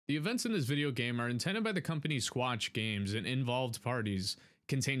The events in this video game are intended by the company Squatch Games and involved parties,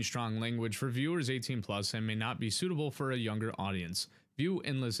 contain strong language for viewers 18+, and may not be suitable for a younger audience. View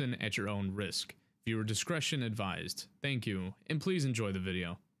and listen at your own risk. Viewer discretion advised. Thank you, and please enjoy the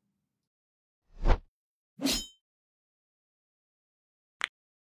video.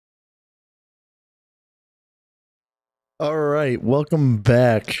 All right, welcome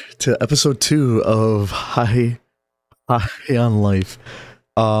back to episode 2 of High on Life.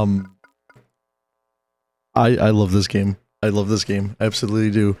 I love this game. I love this game. I absolutely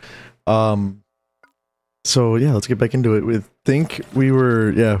do. So yeah, let's get back into it.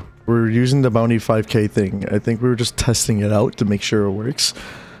 We're using the bounty 5K thing. I think we were just testing it out to make sure it works.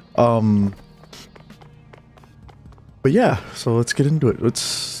 But yeah, so let's get into it.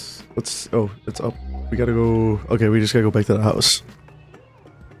 Oh, it's up. We gotta go. Okay, we just gotta go back to the house.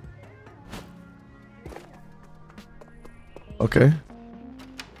 Okay.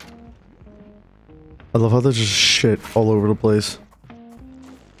 I love how there's just shit all over the place.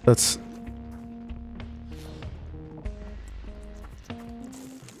 That's...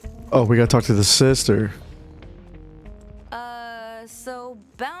 Oh, we gotta talk to the sister. So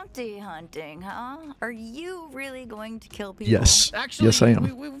bounty hunting, huh? Are you really going to kill people? Yes. Actually, yes, I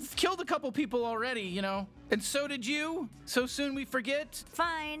am. We've killed a couple people already, you know. And so did you. So soon we forget.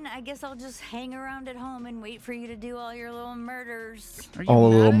 Fine, I guess I'll just hang around at home and wait for you to do all your little murders. Are you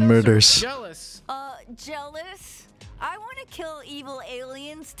All the mad little at us or murders. jealous? Jealous? I want to kill evil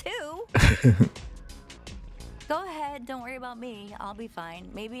aliens too. Go ahead, don't worry about me. I'll be fine.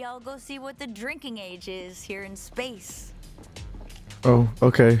 Maybe I'll go see what the drinking age is here in space. Oh,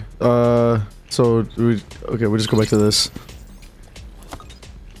 okay. We'll just go back to this.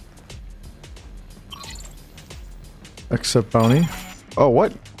 Accept bounty. Oh,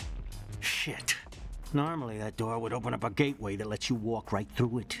 what? Shit. Normally that door would open up a gateway that lets you walk right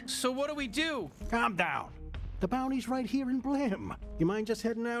through it. So what do we do? Calm down. The bounty's right here in Blim. You mind just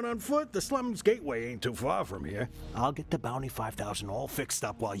heading out on foot? The SLUMS gateway ain't too far from here. I'll get the bounty 5,000 all fixed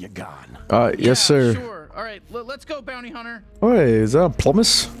up while you're gone. Yes, sir. Sure. All right, let's go, bounty hunter. Oh, hey, is that a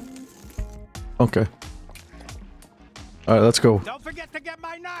plummus? Okay. Alright, let's go. Don't forget to get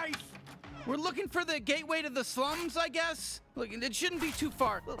my knife! We're looking for the gateway to the slums, I guess. Look, it shouldn't be too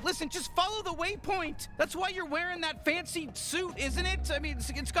far. Listen, just follow the waypoint. That's why you're wearing that fancy suit, isn't it? I mean,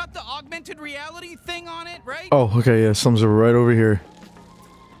 it's got the augmented reality thing on it, right? Oh, okay, yeah, slums are right over here.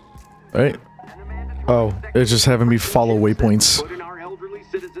 Right? Oh, it's just having me follow waypoints. Put in our elderly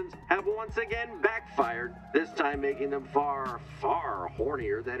citizens have once again backfired, this time making them far, far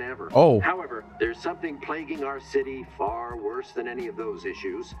hornier than ever. Oh. However, there's something plaguing our city far worse than any of those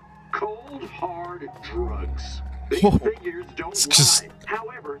issues. Cold, hard drugs. These Oh, figures don't it's just- lie.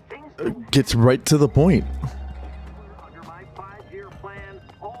 However, things don't Gets right to the point. under my 5-year plan,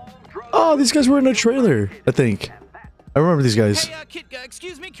 all drugs... Oh, these guys were in a trailer, I think. I remember these guys. Hey, kid,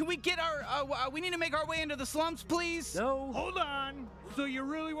 excuse me, can we get our, we need to make our way into the slums, please? No. Hold on. So you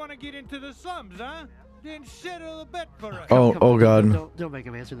really want to get into the slums, huh? Then settle the bet for us. Oh god. Don't make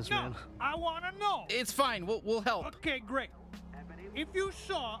him answer this, No, man. I want to know. It's fine, we'll help. Okay, great. If you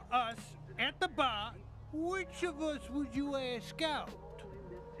saw us at the bar, which of us would you ask out?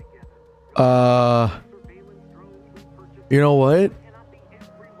 You know what?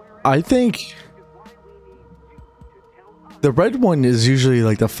 I think the red one is usually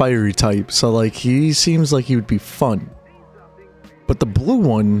like the fiery type, so like he seems like he would be fun. But the blue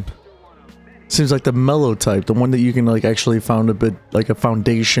one seems like the mellow type, the one that you can like actually found a bit like a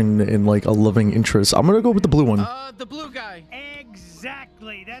foundation and like a loving interest. I'm gonna go with the blue one. The blue guy.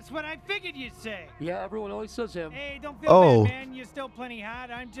 Exactly. That's what I figured you'd say. Yeah, everyone always says him. Hey, don't feel Oh. bad, man. You're still plenty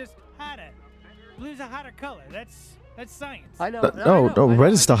hot. I'm just hotter. Blue's a hotter color. That's science. I know. No,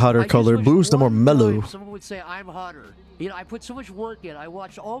 red is the hotter color, blue's the more mellow. Someone would say I'm hotter. You know, I put so much work in. I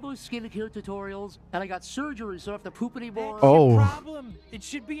watched all those skincare tutorials, and I got surgery, so I don't have to poop anymore. That's your Oh. problem. It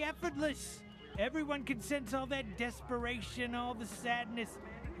should be effortless. Everyone can sense all that desperation, all the sadness.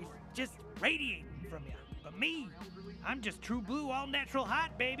 It's just radiating from you. But me, I'm just true blue, all natural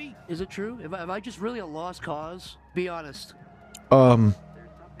hot, baby. Is it true? Am I just really a lost cause? Be honest.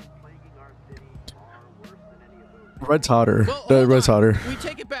 Red's hotter. Well, The hold red's on. hotter. We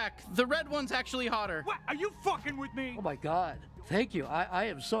take it back. The red one's actually hotter. What? Are you fucking with me? Oh my God. Thank you. I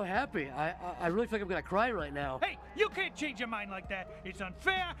am so happy. I really think I'm gonna cry right now. Hey, you can't change your mind like that. It's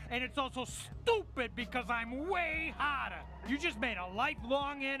unfair, and it's also stupid because I'm way hotter. You just made a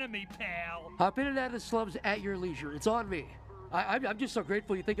lifelong enemy, pal. Hop in and out of the slums at your leisure. It's on me. I'm just so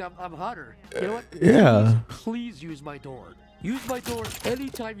grateful you think I'm hotter. You know what? Yeah. Please use my door. Use my door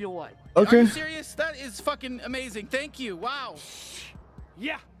anytime you want. Are Okay. you serious? That is fucking amazing. Thank you. Wow.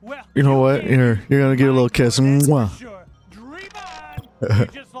 Yeah, well. You know what? Here, you're gonna get a little kiss. Mwah. Sure. Dream on. You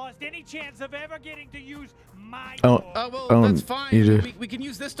just lost any chance of ever getting to use my Oh, door. Well, that's fine. you do. We can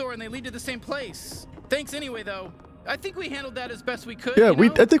use this door and they lead to the same place. Thanks anyway, though. I think we handled that as best we could. Yeah, you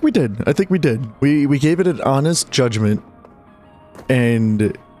know? I think we did. I think we did. We gave it an honest judgment,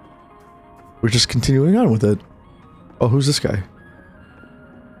 and we're just continuing on with it. Oh, who's this guy?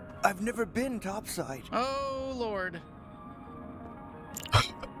 I've never been topside. Oh, Lord.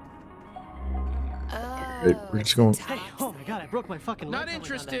 Right, we're just going. Hey, oh my god, I broke my fucking leg. Not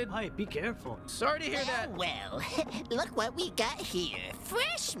interested. Pipe. Be careful. Sorry to hear that. Well, look what we got here.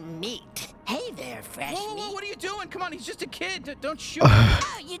 Fresh meat. Hey there, fresh Whoa, meat. what are you doing? Come on, he's just a kid. Don't shoot.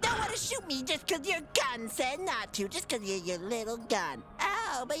 Oh, you don't want to shoot me just because your gun said not to, just because you're your little gun.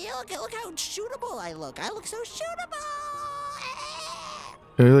 Oh, but you look how shootable I look. I look so shootable.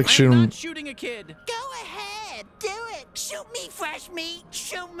 I like I'm shooting. not shooting a kid. Go ahead, do it. Shoot me, fresh meat.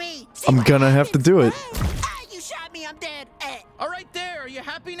 Shoot me. See I'm what gonna have to happens. do it. Ah, you shot me. I'm dead. All right, there. Are you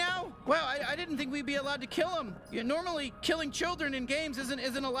happy now? Well, I didn't think we'd be allowed to kill him. Normally, killing children in games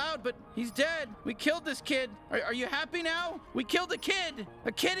isn't allowed, but he's dead. We killed this kid. Are you happy now? We killed a kid.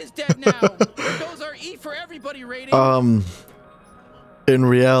 A kid is dead now. There goes our E for everybody rating. In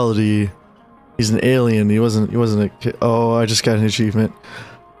reality, he's an alien. He wasn't a kid. Oh, I just got an achievement.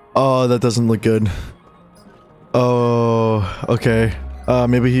 Oh, that doesn't look good. Oh, okay.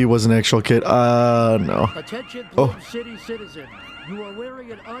 Maybe he was an actual kid. No. Attention, Bloom City citizen. You are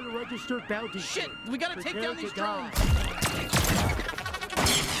wearing an unregistered bounty. Shit, we gotta take down these drones.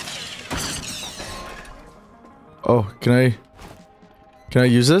 Oh, can I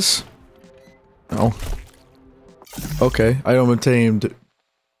use this? No. Okay, item obtained.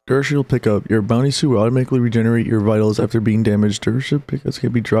 Durashield pickup. Your bounty suit will automatically regenerate your vitals after being damaged. Durashield pickups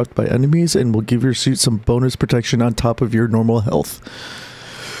can be dropped by enemies and will give your suit some bonus protection on top of your normal health.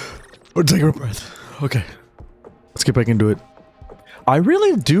 Or take a breath. Okay. Let's get back into it. I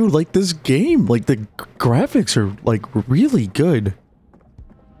really do like this game. Like, the graphics are, like, really good.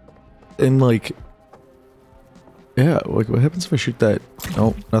 And, like... Yeah, like, what happens if I shoot that?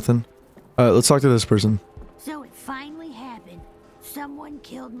 No, nothing. Let's talk to this person. So it finally happened. Someone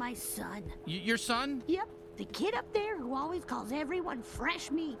killed my son. Your son? Yep, the kid up there who always calls everyone fresh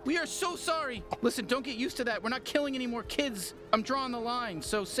meat. We are so sorry. Listen, don't get used to that. We're not killing any more kids. I'm drawing the line,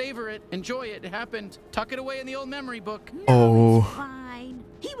 so savor it. Enjoy it. It happened. Tuck it away in the old memory book. No, Oh. it's fine.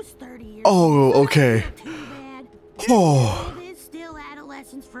 He was 30 years Oh, old. okay. Not too bad. Oh. It is still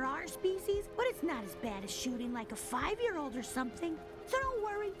adolescence for our species, but it's not as bad as shooting like a 5-year-old or something. So don't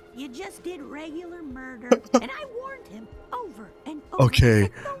worry, you just did regular murder. And I warned him over and over. Okay.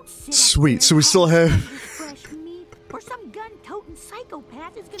 Don't sit up Sweet. there So we still and have- eat fresh meat, or some gun-toting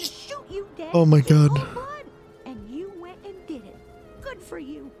psychopath is gonna shoot you dead. Oh my in God. cold blood. And you went and did it. Good for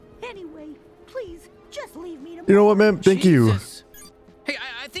you. Anyway, please just leave me to. You know what, man? Thank you. Jesus. Hey,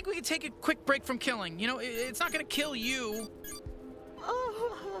 I think we can take a quick break from killing. You know, it's not gonna kill you.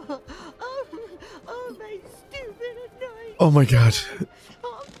 Oh, my stupid annoying. Oh my god.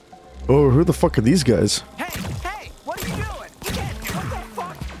 Oh, who the fuck are these guys? Hey, what are you doing? You can't. What the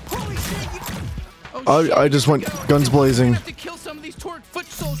fuck? Holy shit! Oh, shit, I just here we went go. guns blazing. We have to kill some of these torn foot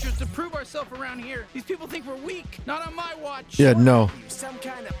soldiers to prove ourselves around here. These people think we're weak. Not on my watch. Yeah, no. You some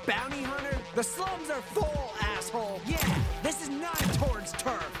kind of bounty hunter? The slums are full, asshole. Yeah, this is not Torn's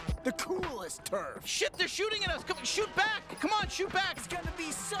turf. The coolest turf. Shit, they're shooting at us. Come on, shoot back. Come on, shoot back. It's gonna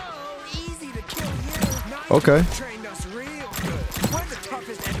be so easy to kill you. Nine Okay. trained us real good. We're the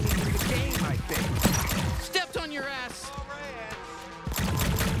toughest enemies in the game, I think. Stepped on your ass.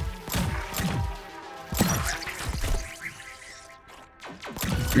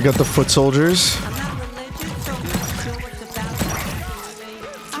 We got the foot soldiers. I'm not religious, so I'm not sure what's about it.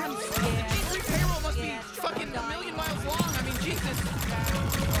 I'm scared. Payroll must be fucking a million miles long. I mean, Jesus.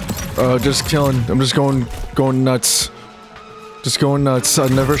 Just killing. I'm just going nuts. Just going nuts.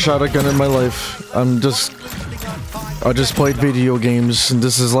 I've never shot a gun in my life. I just played video games, and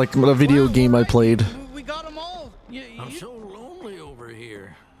this is like a video game I played. We got them all. I'm so lonely over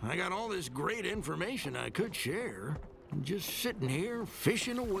here. I got all this great information I could share. I'm just sitting here,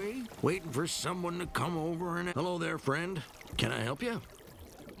 fishing away, waiting for someone to come over and... Hello there, friend. Can I help you?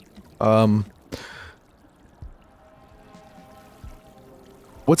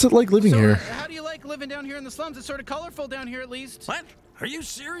 What's it like living here? How do you like living down here in the slums? It's sort of colorful down here, at least. What? Are you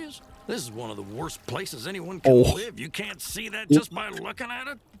serious? This is one of the worst places anyone can Oh. live. You can't see that just by looking at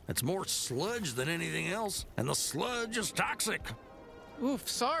it. It's more sludge than anything else, and the sludge is toxic. Oof,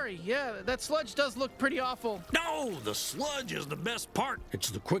 sorry. Yeah, that sludge does look pretty awful. No, the sludge is the best part. It's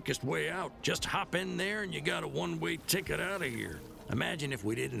the quickest way out. Just hop in there and you got a one-way ticket out of here. Imagine if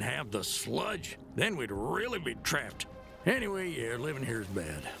we didn't have the sludge. Then we'd really be trapped. Anyway, yeah, living here is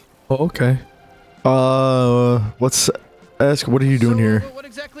bad. Oh, okay. Let's ask, what are you doing here? What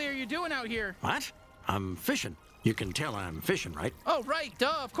exactly are you doing out here? What? I'm fishing. You can tell I'm fishing, right? Oh, right.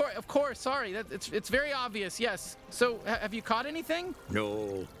 Duh. Of course. Sorry. It's very obvious. Yes. So, have you caught anything?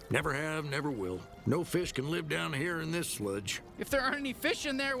 No. Never have, never will. No fish can live down here in this sludge. If there aren't any fish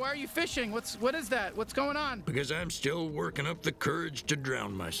in there, why are you fishing? What is that? What's going on? Because I'm still working up the courage to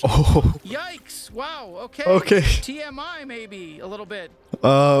drown myself. Oh. Yikes. Wow. Okay. Okay. TMI maybe a little bit.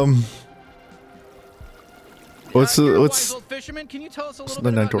 What's You're a wise old fisherman. Can you tell us a little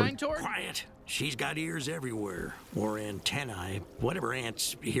bit about Nine Torg? Quiet. She's got ears everywhere, or antennae, whatever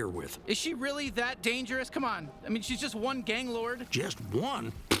ants here with. Is she really that dangerous? Come on. I mean, she's just one gang lord. Just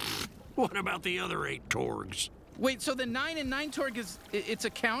one? What about the other 8 Torgs? Wait, so the 9 and 9 Torg it's a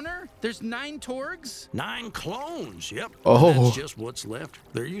counter? There's 9 Torgs? 9 clones, yep. Oh. That's just what's left.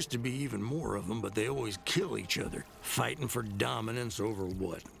 There used to be even more of them, but they always kill each other, fighting for dominance over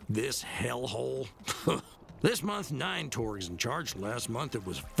what? This hellhole? This month, 9 Torgs in charge. Last month, it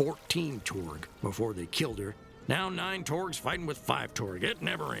was 14 Torg before they killed her. Now 9 Torgs fighting with 5 Torg. It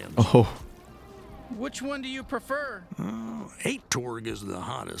never ends. Oh. Which one do you prefer? 8 Torg is the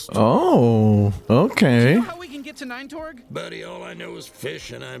hottest. Oh, okay. Do you know how we can get to 9 Torg? Buddy, all I know is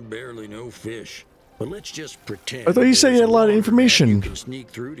fish, and I barely know fish. But let's just pretend. I thought you said you had a lot of information. You can sneak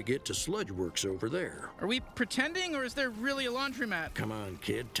through to get to Sludge Works over there. Are we pretending, or is there really a laundromat? Come on,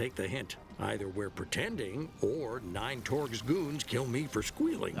 kid, take the hint. Either we're pretending, or 9 Torg's goons kill me for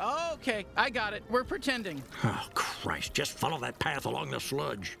squealing. Okay, I got it. We're pretending. Oh, Christ, just follow that path along the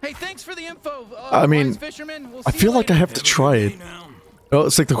sludge. Hey, thanks for the info, I mean, fisherman. We'll I feel like I have to try it. Oh,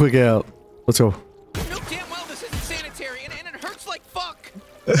 let's take the quick out. Let's go. You know damn well this isn't sanitary, and it hurts like fuck.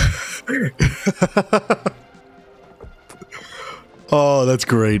 Oh, that's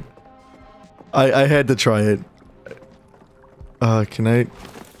great. I had to try it. Can I?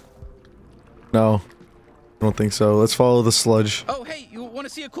 No. I don't think so. Let's follow the sludge. Oh, hey, you want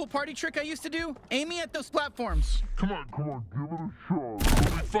to see a cool party trick I used to do? Aim me at those platforms. Come on, give it a shot.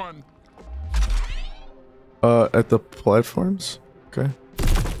 It'll be fun. At the platforms? Okay.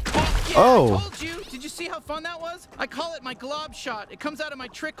 Yeah, oh! I told you! Did you see how fun that was? I call it my glob shot. It comes out of my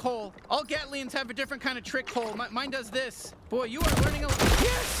trick hole. All Gatlians have a different kind of trick hole. Mine does this. Boy, you are learning a lot.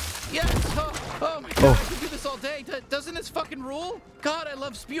 Yes! Yes! Oh my god, I could do this all day. Doesn't this fucking rule? God, I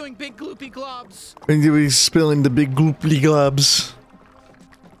love spewing big gloopy globs. And you be spilling the big gloopy globs.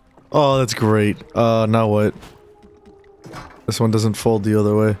 Oh, that's great. Now what? This one doesn't fold the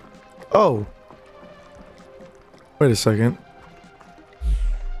other way. Oh! Wait a second.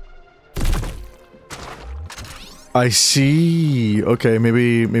 I see. Okay,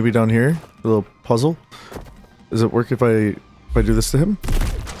 maybe down here, a little puzzle. Does it work if I do this to him?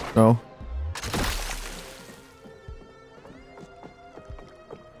 No.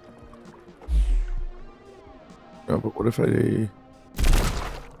 No, but what if I?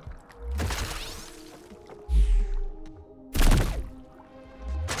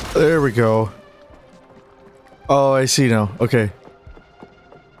 There we go. Oh, I see now. Okay.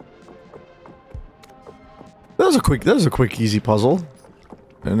 That was a quick, easy puzzle.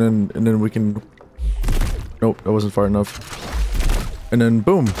 And then we can... Nope, that wasn't far enough. And then,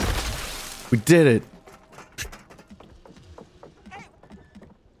 boom. We did it.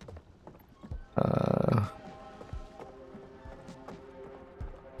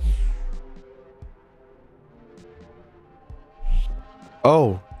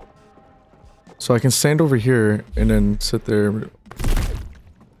 Oh. So I can stand over here and then sit there. Whoa,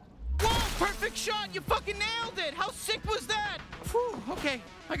 perfect shot! You fucking nailed it! How sick was that? Whew, okay,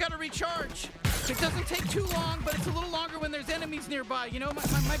 I gotta recharge. It doesn't take too long, but it's a little longer when there's enemies nearby, you know?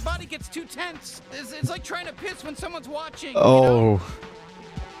 My body gets too tense. It's like trying to piss when someone's watching. Oh. You know?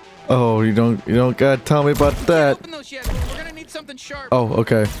 Oh, you don't gotta tell me about that. Open those yet. We're gonna need something sharp. Oh,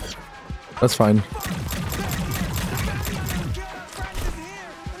 okay. That's fine.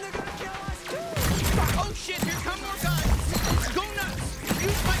 Oh shit, here come more guys. Go nuts.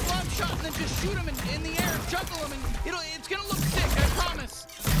 Use my glove shot and then just shoot them in the air, juggle them, and it's gonna look sick, I promise.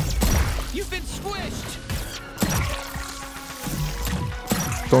 You've been squished.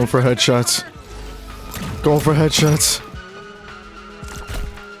 Going for headshots. Going for headshots.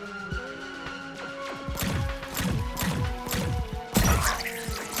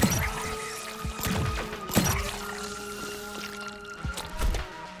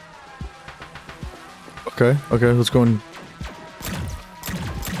 Okay, let's go in.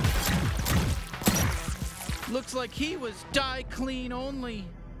 Looks like he was die clean only.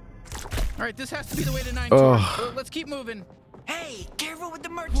 All right, this has to be the way to 9 Ugh. Torg. Let's keep moving. Hey, careful with the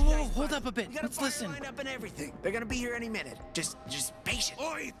merchandise. Whoa, hold up a bit. We got a Let's fire listen. line up and everything. They're gonna be here any minute. Just patient.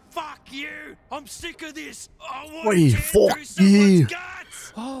 Oi, fuck you! I'm sick of this. I want Wait, to fuck tear through someone's you.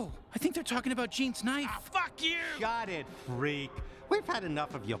 guts. Oh, I think they're talking about Gene's knife. Fuck you! Got it, freak. We've had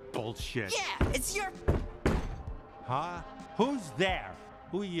enough of your bullshit. Yeah, it's your. Huh? Who's there?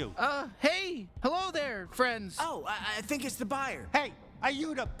 Who are you? Hey, hello there, friends. Oh, I think it's the buyer. Hey, are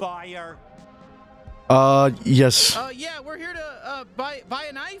you the buyer? Yes. Yeah, we're here to buy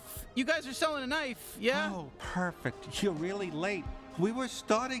a knife. You guys are selling a knife, yeah? Oh, perfect. You're really late. We were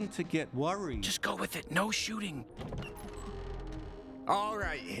starting to get worried. Just go with it. No shooting. All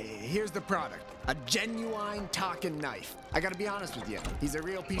right, here's the product. A genuine talking knife. I gotta be honest with you. He's a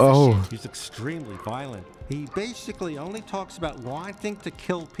real piece of shit. He's extremely violent. He basically only talks about wanting to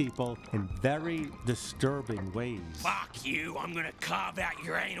kill people in very disturbing ways. Fuck you! I'm gonna carve out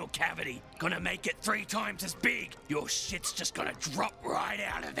your anal cavity. Gonna make it 3 times as big. Your shit's just gonna drop right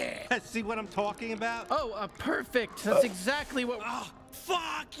out of there. See what I'm talking about? Oh, perfect. That's exactly what.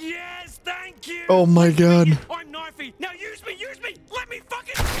 Fuck yes! Thank you! Oh my god. I'm knifey. Now use me! Let me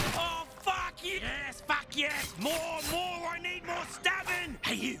fucking. Oh, fuck yes! Fuck yes! More! I need more stabbing!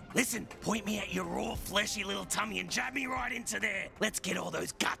 Hey, you, listen. Point me at your raw, fleshy little tummy and jab me right into there. Let's get all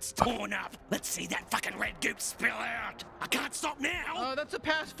those guts torn up. Let's see that fucking red goop spill out. I can't stop now. That's a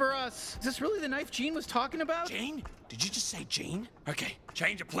pass for us. Is this really the knife Gene was talking about? Gene? Did you just say Gene? Okay,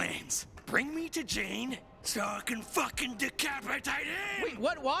 change of plans. Bring me to Gene so I can fucking decapitate him! Wait,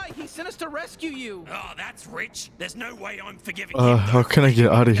 what? Why? He sent us to rescue you. Oh, that's rich. There's no way I'm forgiving him. How can I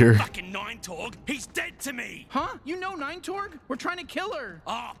get out of here? Fucking Ninetorg, he's dead to me! Huh? You know Ninetorg? We're trying to kill her.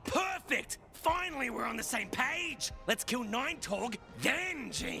 Oh, perfect! Finally, we're on the same page! Let's kill Ninetorg, then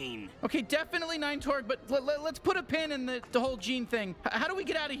Gene! Okay, definitely Ninetorg, but let's put a pin in the whole Gene thing. How do we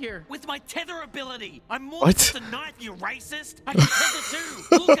get out of here? With my tether ability! I'm more What? than just a knife, you racist! I can tether too!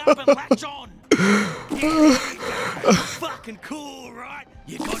 Look up and latch on! Fucking cool, right?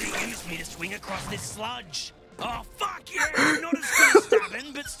 You gotta use me to swing across this sludge. Oh, fuck yeah! Not as good as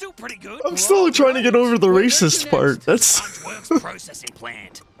stabbing, but still pretty good. I'm still trying to get over the racist part. That's. Sludgeworks processing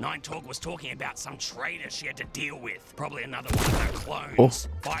plant. Ninetorg was talking about some traitor she had to deal with. Probably another one of her clones.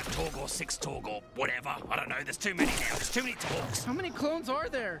 5-Torg or 6-Torg or whatever. I don't know. There's too many now. There's too many Torgs. How many clones are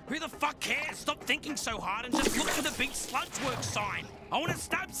there? Who the fuck cares? Stop thinking so hard and just look for the big Sludgeworks sign. I want to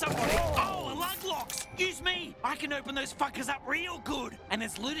stab somebody. Oh, a lug locks. Use me. I can open those fuckers up real good. And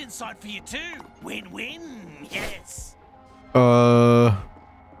there's loot inside for you too. Win-win. Yes. We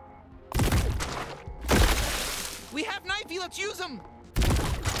have knifey. Let's use them.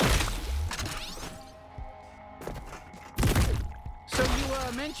 So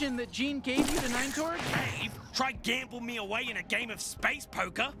you mentioned that Gene gave you the Ninetorg? Dave, try gamble me away in a game of space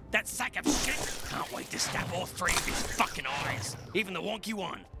poker. That sack of shit. Can't wait to stab all 3 of his fucking eyes. Even the wonky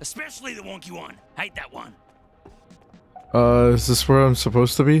one. Especially the wonky one. Hate that one. Is this where I'm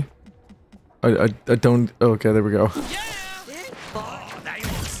supposed to be? I don't. Okay, there we go. Yeah! Oh, they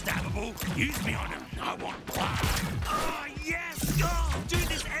look stabbable. Use me on them. I want blood. Oh, yes! Oh, do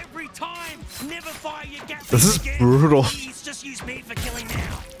this every time. Never fire your gas. This is again. brutal. Please just use me for killing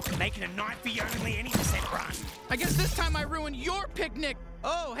now. Making a knifey only any % run. I guess this time I ruined your picnic.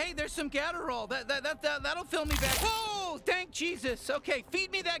 Oh, hey, there's some Gatterall. That'll fill me back. Whoa, thank Jesus. Okay,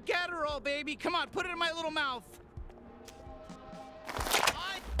 feed me that Gatterall, baby. Come on, put it in my little mouth.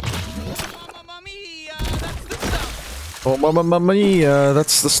 Mamma mia, that's the stuff. Oh, mamma mia,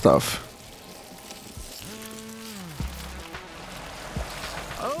 that's the stuff.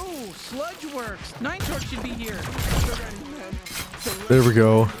 Oh, Sludgeworks. Ninetorg should be here. There we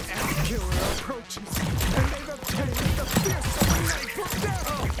go.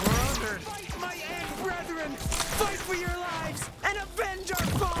 My and brethren, fight for your lives and avenge our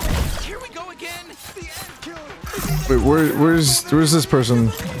fallen. Here we go again. The Ant Killer. Wait, where's this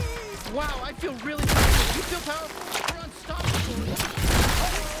person? Wow, I feel really powerful. You feel powerful? You're unstoppable.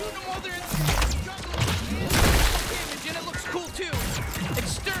 Oh, shoot them while they're in the jungle. Damage, and it looks cool too.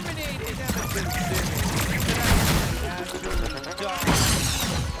 Exterminated.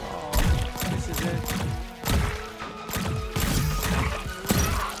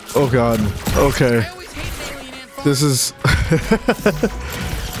 Oh god. Okay. This is.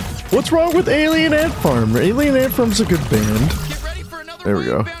 What's wrong with Alien Ant Farm? Alien Ant Farm's a good band. There we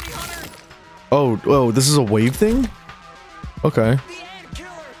go. Oh, this is a wave thing? Okay. The Ant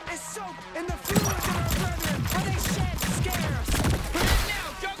Killer is soaked in the fluids of our brethren, for they shed scarce.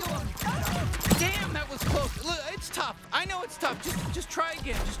 Now, juggle them. Damn, that was close. Look, it's tough. I know it's tough. Just try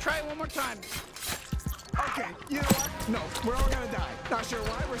again. Just try it one more time. Okay, you know what? No, we're all gonna die. Not sure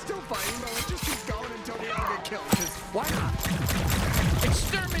why, we're still fighting, but let's just keep going until we all get killed, because why not?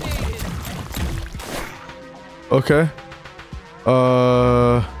 Exterminated! Okay.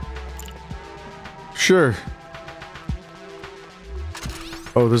 Sure.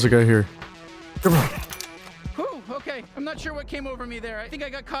 Oh, there's a guy here. Whew, okay. I'm not sure what came over me there. I think I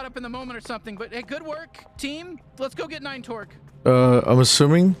got caught up in the moment or something, but hey, good work, team. Let's go get 9 Torque. I'm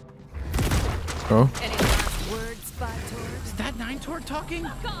assuming. Oh. Any last words, Spot Torg? Is that 9 Torque talking?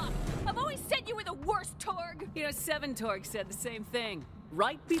 Fuck off! I've always said you were the worst, Torg. You know, 7 Torg said the same thing.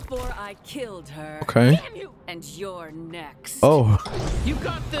 Right before I killed her. Okay. Damn you! And you're next. Oh. You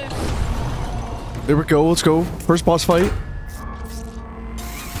got this. There we go. Let's go. First boss fight.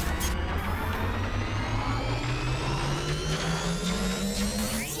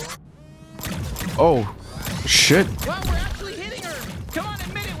 Oh. Shit. Wow, we're actually hitting her. Come on,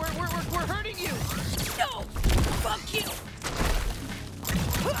 admit it. We're hurting you. No! Fuck you!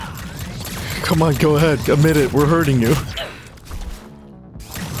 Come on, go ahead. Admit it. We're hurting you.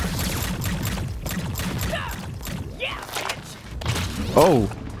 Oh.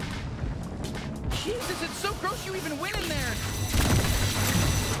 Jesus, it's so gross you even went in there.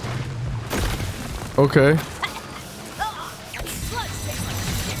 Okay.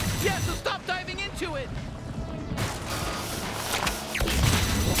 Yeah, so stop diving into it.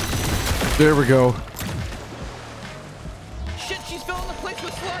 There we go. Shit, she's filling the place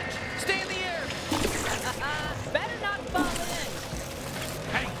with sludge. Stay in the air. Better not fall in.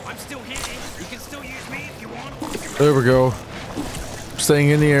 Hey, I'm still here. You can still use me if you want. There we go. Staying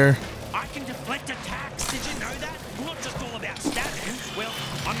in the air. I can deflect attacks. Did you know that? I'm not just all about stabbing. Well,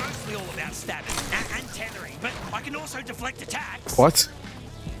 I'm mostly all about stabbing and tethering, but I can also deflect attacks. What?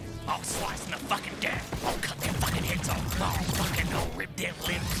 I'll slice in the fucking death. I'll cut their fucking heads off. I'll rip their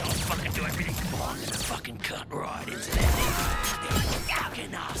limbs. I'll fucking do everything. I'm gonna fucking cut right into their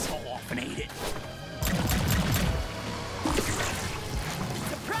fucking asshole off and eat it.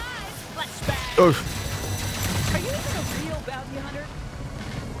 Surprise! Flashback! Oh. Are you even a real bounty hunter?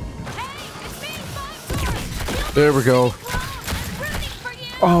 Hey, it's me, Five There we go.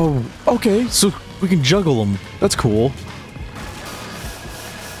 Oh, okay. So we can juggle them. That's cool.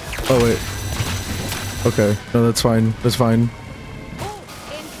 Oh, wait. Okay. No, that's fine. That's fine.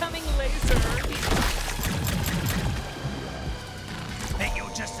 Incoming laser. Bet you're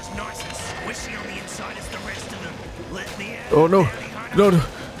just as nice and squishy on the inside as the rest of them. Let me out. Oh, no. No, no.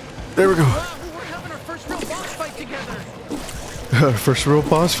 There we go. Wow, we're having our first real boss fight together. First real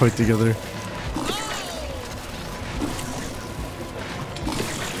boss fight together.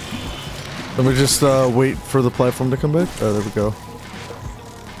 Let me just wait for the platform to come back. Oh, there we go.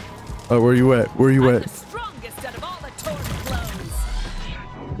 Where you at? Where you at? Strongest out of all the Torg clones.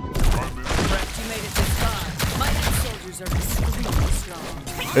 Correct, you made it this far. My own soldiers are extremely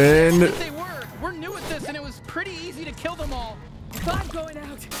strong. And They were. We're new at this, and it was pretty easy to kill them all. If I'm going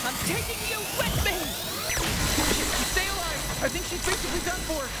out, I'm taking you with me. Stay alive. I think she's basically done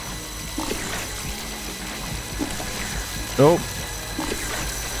for. nope.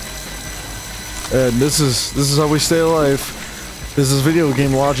 And this is how we stay alive. This is video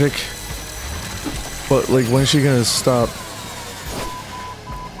game logic. But like, when's she gonna stop?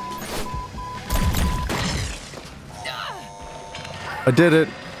 I did it.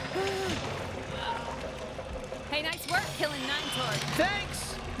 Hey, nice work killing 9 Torg.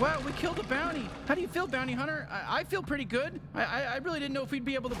 Thanks. Wow, we killed a bounty. How do you feel, bounty hunter? I feel pretty good. I really didn't know if we'd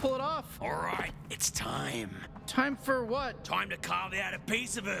be able to pull it off. All right, it's time. Time for what? Time to carve out a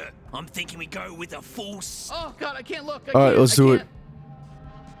piece of her. I'm thinking we go with a full. Oh God, I can't look. All right, let's do it.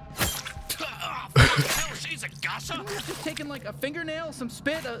 Hell, she's a gusser. Couldn't we have just taken like a fingernail, some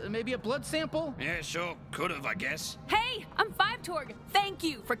spit, maybe a blood sample? Yeah, sure, could have, I guess. Hey, I'm 5 Torg. Thank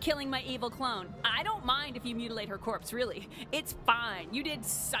you for killing my evil clone. I don't mind if you mutilate her corpse, really. It's fine. You did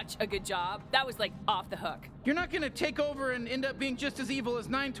such a good job. That was like off the hook. You're not gonna take over and end up being just as evil as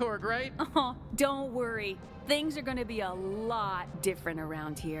 9 Torg, right? Oh, don't worry. Things are gonna be a lot different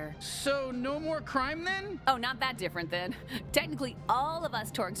around here. So no more crime then? Oh, not that different then. Technically, all of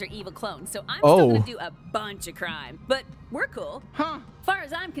us Torgs are evil clones, so I'm Oh. still gonna do a bunch of crime. But we're cool. Huh. Far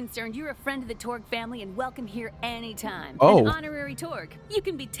as I'm concerned, you're a friend of the Torg family and welcome here anytime. Oh. An honorary Torg. You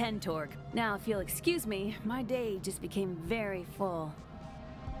can be 10 Torg. Now, if you'll excuse me, my day just became very full.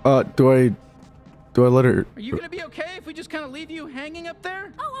 Do I let her? Are you gonna be okay if we just kind of leave you hanging up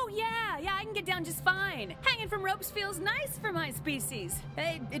there? Oh, yeah, I can get down just fine. Hanging from ropes feels nice for my species.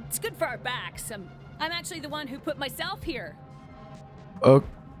 Hey, it's good for our backs. I'm actually the one who put myself here. Oh,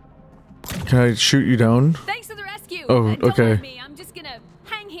 can I shoot you down? Thanks for the rescue. Oh, Don't okay. mind me. I'm just gonna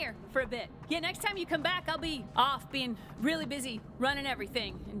hang here for a bit. Yeah, next time you come back, I'll be off being really busy running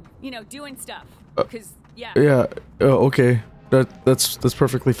everything and, you know, doing stuff. Because, yeah. Yeah. Okay. That's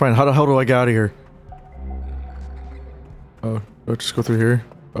perfectly fine. How do I get out of here? Oh, do I just go through here?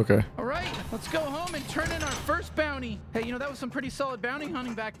 Okay. All right, let's go home and turn in our first bounty. Hey, you know, that was some pretty solid bounty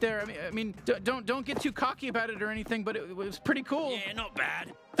hunting back there. I mean, don't get too cocky about it or anything, but it was pretty cool. Yeah, not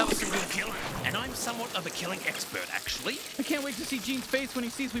bad. That was some good killing. And I'm somewhat of a killing expert, actually. I can't wait to see Gene's face when he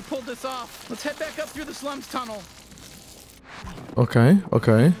sees we pulled this off. Let's head back up through the slums tunnel. Okay.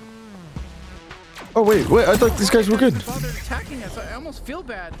 Okay. Oh wait, I thought these guys were good. Bothered attacking us. I almost feel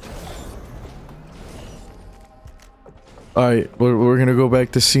bad. Alright, we're gonna go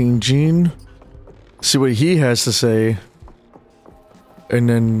back to seeing Gene, see what he has to say, and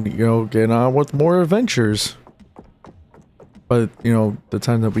then, you know, get on with more adventures. But, you know, the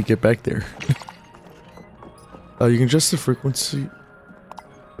time that we get back there. You can adjust the frequency,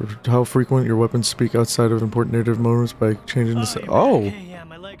 or how frequent your weapons speak outside of important native modes by changing the... Oh! Yeah,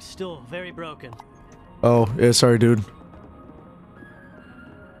 my leg's still very broken. Oh, yeah, sorry, dude.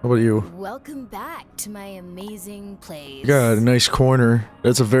 How about you? Welcome back to my amazing place. You got a nice corner.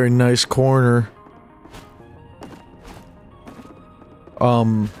 That's a very nice corner.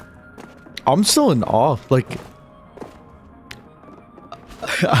 I'm still in awe. Like,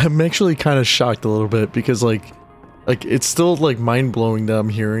 I'm actually kind of shocked a little bit because, like it's still like mind-blowing that I'm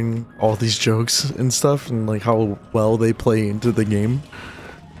hearing all these jokes and stuff and like how well they play into the game.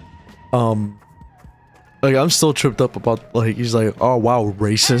 Like, I'm still tripped up about, like, he's like, oh wow,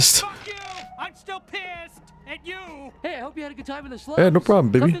 racist. Hey, fuck you! I'm still pissed at you. Hey, I hope you had a good time in the slums. Yeah, no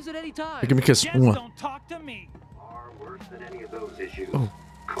problem, baby. Come visit any time. Give me a kiss. Just Mwah. don't talk to me. Far worse than any of those issues. Oh.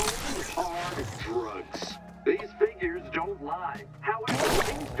 Cold, hard drugs. These figures don't lie. However,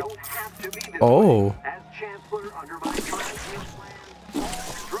 things don't have to be this Oh. way. As Chancellor under my tri-team plan,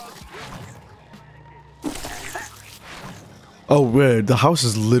 drugs. Oh, weird. The house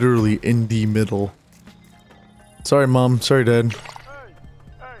is literally in the middle. Sorry, Mom. Sorry, Dad. Hey,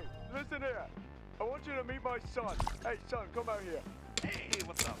 listen here. I want you to meet my son. Hey, son, come out here. Hey,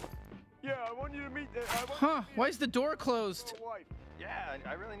 what's up? Yeah, I want you to meet... Huh, why is the door closed? Yeah,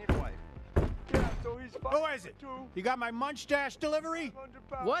 I really need a wife. Yeah, so he's... Who is it? You got my Munch Dash delivery?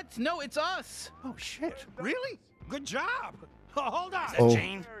 What? No, it's us. Oh, shit. Really? Good job. Oh, hold on. Is that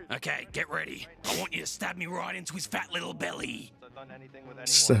Gene? Okay, get ready. I want you to stab me right into his fat little belly.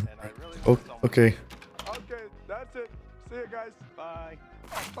 Oh, okay. Okay, that's it. See you guys. Bye.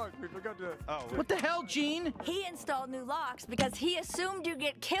 Oh, fuck, we forgot to... What the hell, Gene? He installed new locks because he assumed you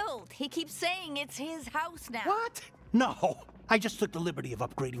get killed. He keeps saying it's his house now. What? No. I just took the liberty of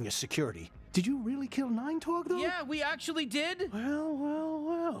upgrading your security. Did you really kill Nine Tog, though? Yeah, we actually did.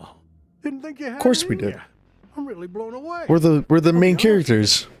 Well. Didn't think you had Of course it we in did. you. I'm really blown away. We're the main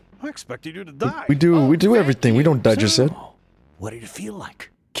characters. I expected you to die. We do everything. We don't die just yet. What did it feel like,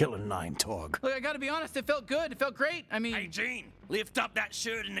 killing Nine Tog? Look, I gotta be honest, it felt good. It felt great. I mean... Hey, Gene, lift up that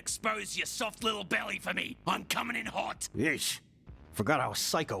shirt and expose your soft little belly for me. I'm coming in hot. Yeesh. Forgot how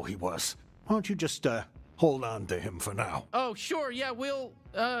psycho he was. Why don't you just, hold on to him for now? Oh, sure, yeah, we'll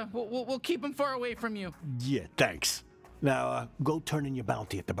keep him far away from you. Yeah, thanks. Now, go turn in your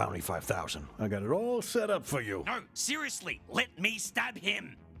bounty at the Bounty 5000. I got it all set up for you. No, seriously, let me stab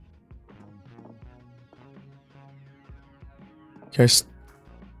him. Guys,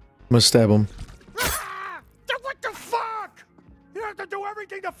 I'm gonna stab him. What the fuck? You have to do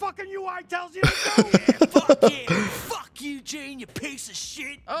everything the fucking UI tells you to do. Fuck him. Fuck you, Gene, you piece of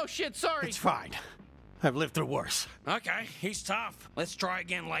shit. Oh, shit, sorry. It's fine. I've lived through worse. Okay, he's tough. Let's try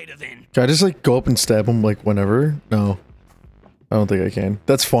again later then. Can I just like go up and stab him like whenever? No. I don't think I can.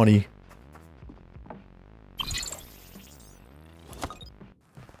 That's funny.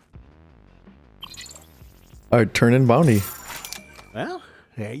 Alright, turn in bounty. Well,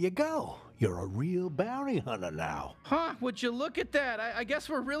 there you go. You're a real bounty hunter now. Huh, would you look at that? I guess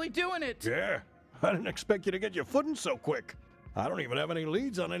we're really doing it. Yeah, I didn't expect you to get your footing so quick. I don't even have any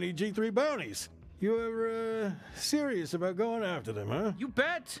leads on any G3 bounties. You're, serious about going after them, huh? You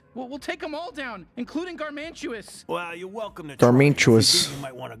bet. We'll take them all down, including Garmantuous. Well, you're welcome to Garmantuous. try. You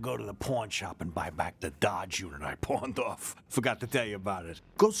might want to go to the pawn shop and buy back the Dodge unit I pawned off. Forgot to tell you about it.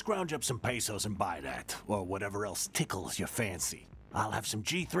 Go scrounge up some pesos and buy that, or whatever else tickles your fancy. I'll have some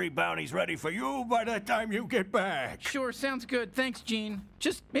G3 bounties ready for you by the time you get back. Sure, sounds good. Thanks, Gene.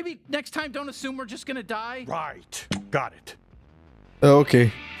 Just maybe next time don't assume we're just gonna die. Right. Got it. Oh,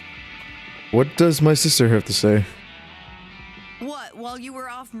 okay. What does my sister have to say? What, while you were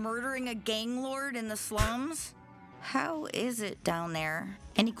off murdering a gang lord in the slums? How is it down there?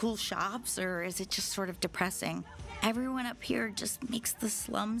 Any cool shops, or is it just sort of depressing? Everyone up here just makes the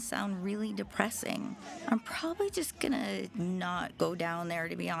slums sound really depressing. I'm probably just gonna not go down there,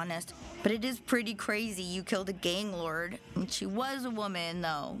 to be honest. But it is pretty crazy you killed a gang lord. And she was a woman,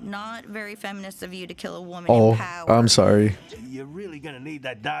 though. Not very feminist of you to kill a woman in power. I'm sorry. You're really gonna need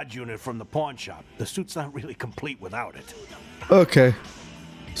that Dodge unit from the pawn shop. The suit's not really complete without it. Okay.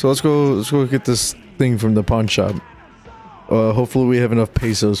 So let's go get this thing from the pawn shop. Hopefully we have enough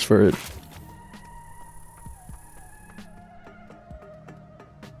pesos for it.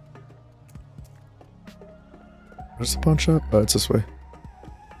 Where's the pawn shop? Oh, it's this way.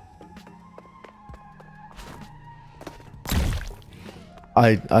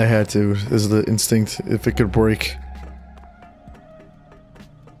 I had to. This is the instinct. If it could break.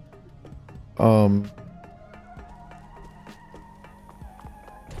 Oh.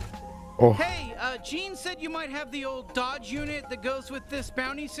 Hey, Gene said you might have the old Dodge unit that goes with this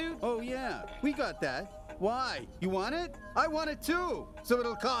bounty suit. Oh yeah, we got that. Why? You want it? I want it too. So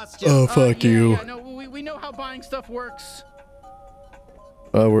it'll cost you. Oh, fuck you. Yeah, no, we know how buying stuff works.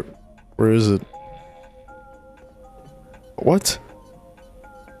 Where is it? What?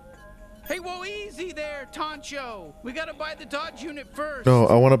 Hey, whoa, easy there, Toncho. We gotta buy the Dodge unit first. No,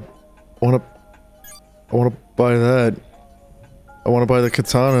 I wanna buy that. I wanna buy the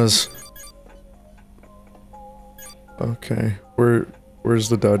katanas. Okay, where's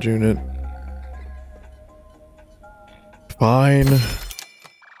the Dodge unit? Fine.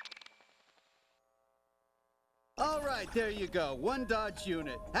 All right, there you go. One Dodge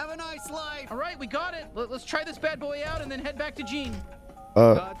unit. Have a nice life. All right, we got it. Let's try this bad boy out and then head back to Gene.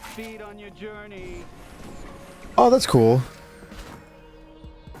 Godspeed on your journey. Oh, that's cool.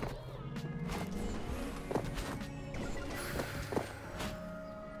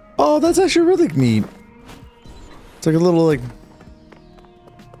 Oh, that's actually really neat. It's like a little like.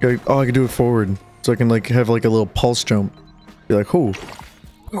 Oh, I can do it forward, so I can like have like a little pulse jump. Be like, oh.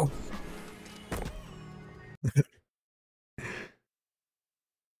 Oh.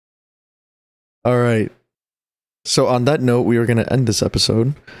 All right. So on that note, we are going to end this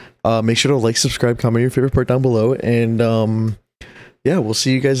episode. Make sure to like, subscribe, comment your favorite part down below, and yeah, we'll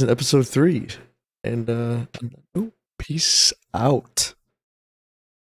see you guys in episode 3. And peace out.